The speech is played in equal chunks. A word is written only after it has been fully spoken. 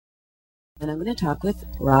And I'm going to talk with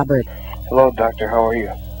Robert. Hello, doctor. How are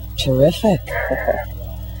you? Terrific.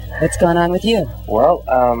 What's going on with you? Well,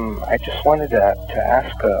 I just wanted to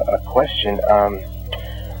ask a question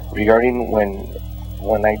regarding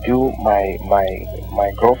when I do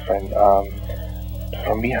my girlfriend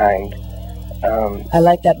from behind. I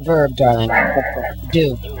like that verb, darling.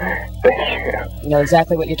 Do. Thank you. You know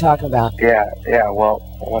exactly what you're talking about. Yeah. Well,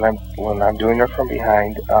 when I'm doing her from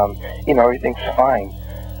behind, everything's fine.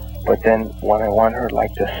 But then when I want her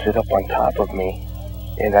like to sit up on top of me,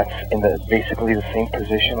 and that's in basically the same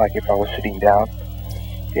position like if I was sitting down,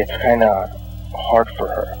 it's kind of hard for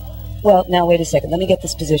her. Well, now wait a second. Let me get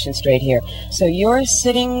this position straight here. So you're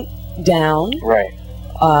sitting down, right,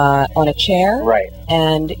 on a chair, right,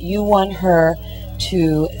 and you want her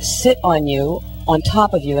to sit on you, on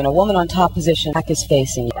top of you, in a woman on top position. Back is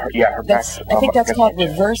facing you. Her back's. I think that's called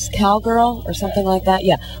reverse cowgirl or something like that.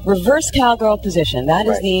 Yeah, reverse cowgirl position. That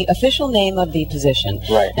is the official name of the position.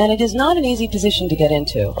 Right. And it is not an easy position to get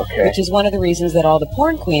into. Okay. Which is one of the reasons that all the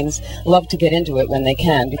porn queens love to get into it when they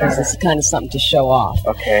can, because it's kind of something to show off.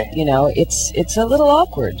 Okay. You know, it's a little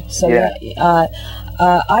awkward. So yeah.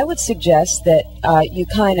 I would suggest that you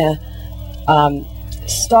kind of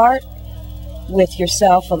start with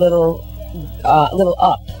yourself a little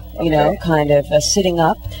up, you know, kind of sitting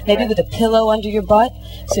up, maybe with a pillow under your butt,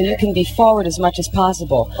 so you can be forward as much as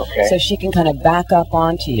possible, so she can kind of back up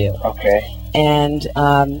onto you. Okay. And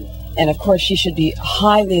of course, she should be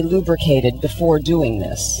highly lubricated before doing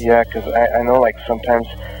this. Yeah, because I know, like, sometimes,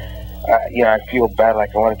 I feel bad,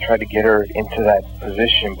 like I want to try to get her into that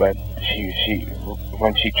position, but she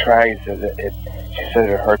when she tries, she says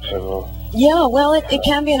it hurts a little. Yeah, well, it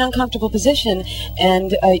can be an uncomfortable position,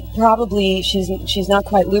 and probably she's not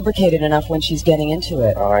quite lubricated enough when she's getting into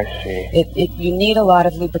it. Oh, I see. You need a lot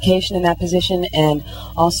of lubrication in that position, and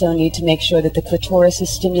also need to make sure that the clitoris is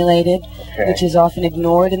stimulated, which is often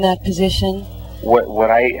ignored in that position. Would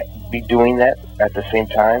I be doing that at the same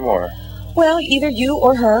time, or? Well, either you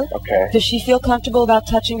or her. Okay. Does she feel comfortable about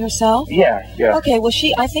touching herself? Yeah. Okay, well,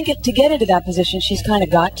 I think to get into that position, she's kind of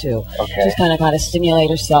got to. Okay. She's kind of got to stimulate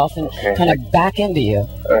herself and kind of back into you.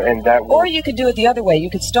 And that. Or you could do it the other way. You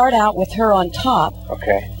could start out with her on top.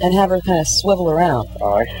 Okay. And have her kind of swivel around.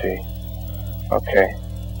 Oh, I see. Okay.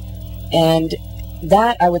 And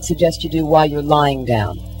that I would suggest you do while you're lying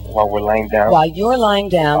down. While we're lying down? While you're lying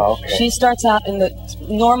down, oh, okay. She starts out in the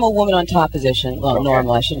normal woman on top position. Well,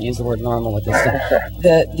 normal, I shouldn't use the word normal with this stuff.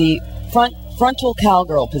 The frontal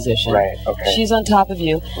cowgirl position. Right, okay. She's on top of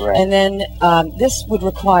you. Right. And then this would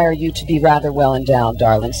require you to be rather well endowed,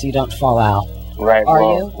 darling, so you don't fall out. Right. Are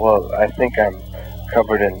you? Well, I think I'm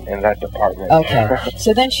covered in that department. Okay.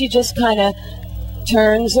 So then she just kind of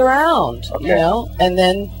turns around, you know, and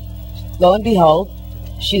then, lo and behold,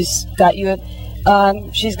 she's got you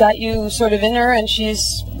sort of in her, and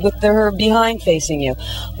she's with her behind facing you.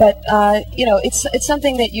 But it's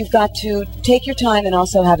something that you've got to take your time and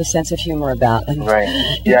also have a sense of humor about. Right.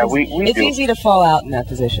 Yeah, it's do. Easy to fall out in that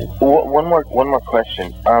position. One more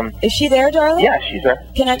question. Is she there, darling? Yeah, she's there.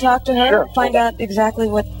 Can I talk to her? Sure. Find out exactly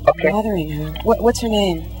what's bothering her. What's her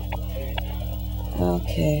name?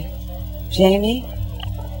 Okay. Jamie?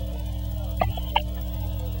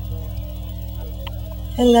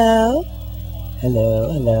 Hello?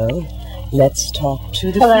 Hello. Let's talk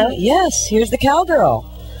to the... Hello? Yes, here's the cowgirl.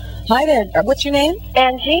 Hi there. What's your name?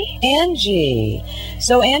 Angie. Angie.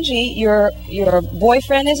 So, Angie, your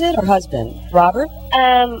boyfriend, is it, or husband? Robert?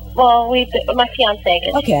 Well, my fiancé, I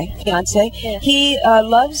guess. Okay, fiancé. Yes. He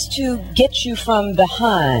loves to get you from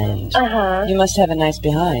behind. Uh-huh. You must have a nice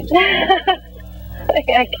behind.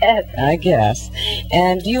 I guess.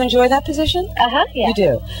 And do you enjoy that position? Uh-huh, yeah. You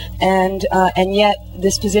do. And yet,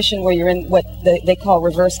 this position where you're in what they call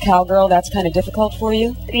reverse cowgirl, that's kind of difficult for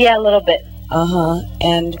you? Yeah, a little bit. Uh-huh.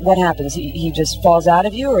 And what happens? He just falls out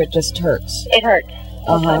of you, or it just hurts? It hurts.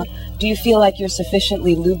 Uh-huh. Do you feel like you're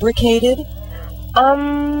sufficiently lubricated?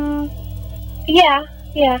 Yeah.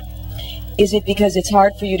 Is it because it's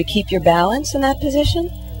hard for you to keep your balance in that position?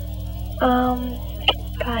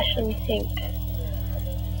 Gosh, let me think.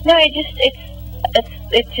 No, it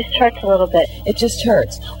just hurts a little bit. It just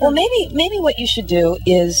hurts. Well, maybe what you should do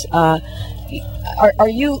is,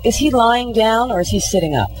 is he lying down or is he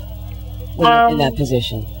sitting up in that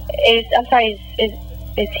position?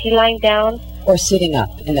 Is he lying down? Or sitting up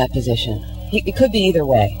in that position? It could be either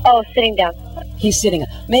way. Oh, sitting down. He's sitting up.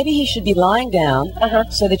 Maybe he should be lying down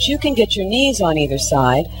so that you can get your knees on either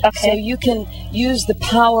side, so you can use the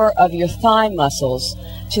power of your thigh muscles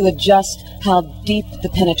to adjust how deep the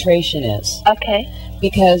penetration is. Okay.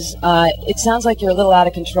 Because it sounds like you're a little out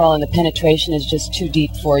of control and the penetration is just too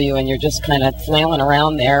deep for you and you're just kind of flailing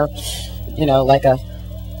around there, like a,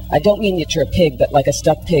 I don't mean that you're a pig, but like a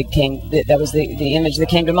stuffed pig came, that was the image that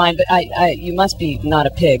came to mind. But you must be not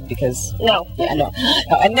a pig because... No. Yeah, no.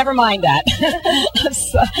 And never mind that.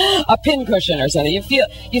 A pincushion or something.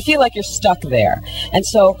 You feel like you're stuck there. And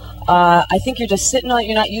so I think you're just sitting on,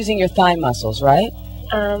 you're not using your thigh muscles, right?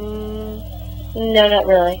 No, not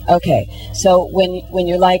really. Okay. So when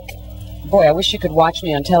you're like, boy, I wish you could watch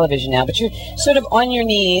me on television now, but you're sort of on your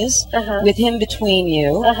knees with him between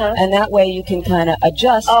you, and that way you can kind of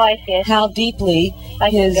adjust how deeply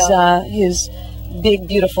his big,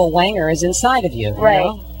 beautiful wanger is inside of you. Right. You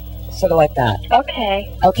know? Sort of like that.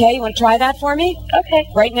 Okay. Okay, you want to try that for me? Okay.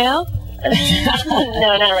 Right now?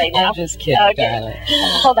 No, not right now. I'm just kidding, darling.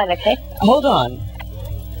 Hold on, okay? Hold on.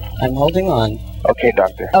 I'm holding on. Okay,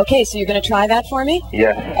 doctor. Okay, so you're going to try that for me?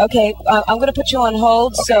 Yes. Okay, I'm going to put you on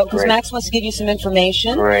hold, Okay, because Max wants to give you some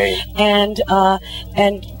information. Great. And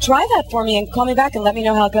try that for me and call me back and let me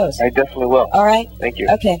know how it goes. I definitely will. All right? Thank you.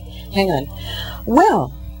 Okay, hang on.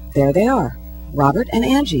 Well, there they are. Robert and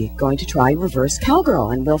Angie going to try reverse cowgirl,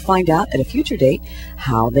 and we'll find out at a future date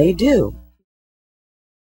how they do.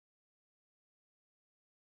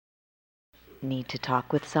 Need to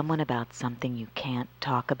talk with someone about something you can't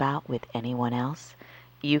talk about with anyone else?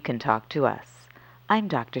 You can talk to us. I'm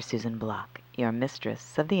Dr. Susan Block, your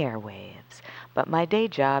mistress of the airwaves, but my day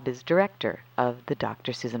job is director of the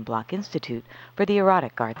Dr. Susan Block Institute for the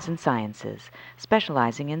Erotic Arts and Sciences,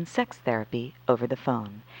 specializing in sex therapy over the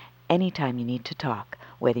phone. Anytime you need to talk,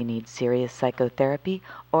 whether you need serious psychotherapy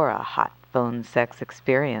or a hot phone sex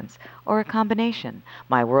experience, or a combination,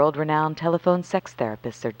 my world-renowned telephone sex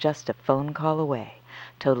therapists are just a phone call away.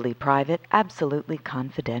 Totally private, absolutely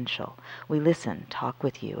confidential. We listen, talk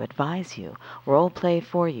with you, advise you, role play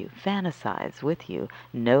for you, fantasize with you.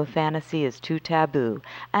 No fantasy is too taboo,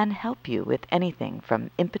 and help you with anything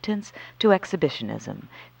from impotence to exhibitionism,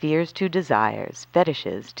 fears to desires,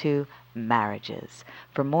 fetishes to marriages.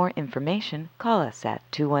 For more information, call us at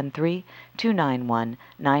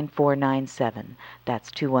 213-291-9497.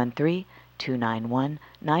 That's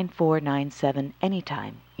 213-291-9497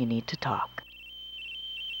 anytime you need to talk.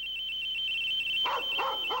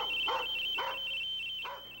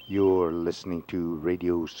 You're listening to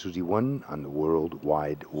Radio Susie One on the World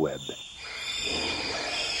Wide Web.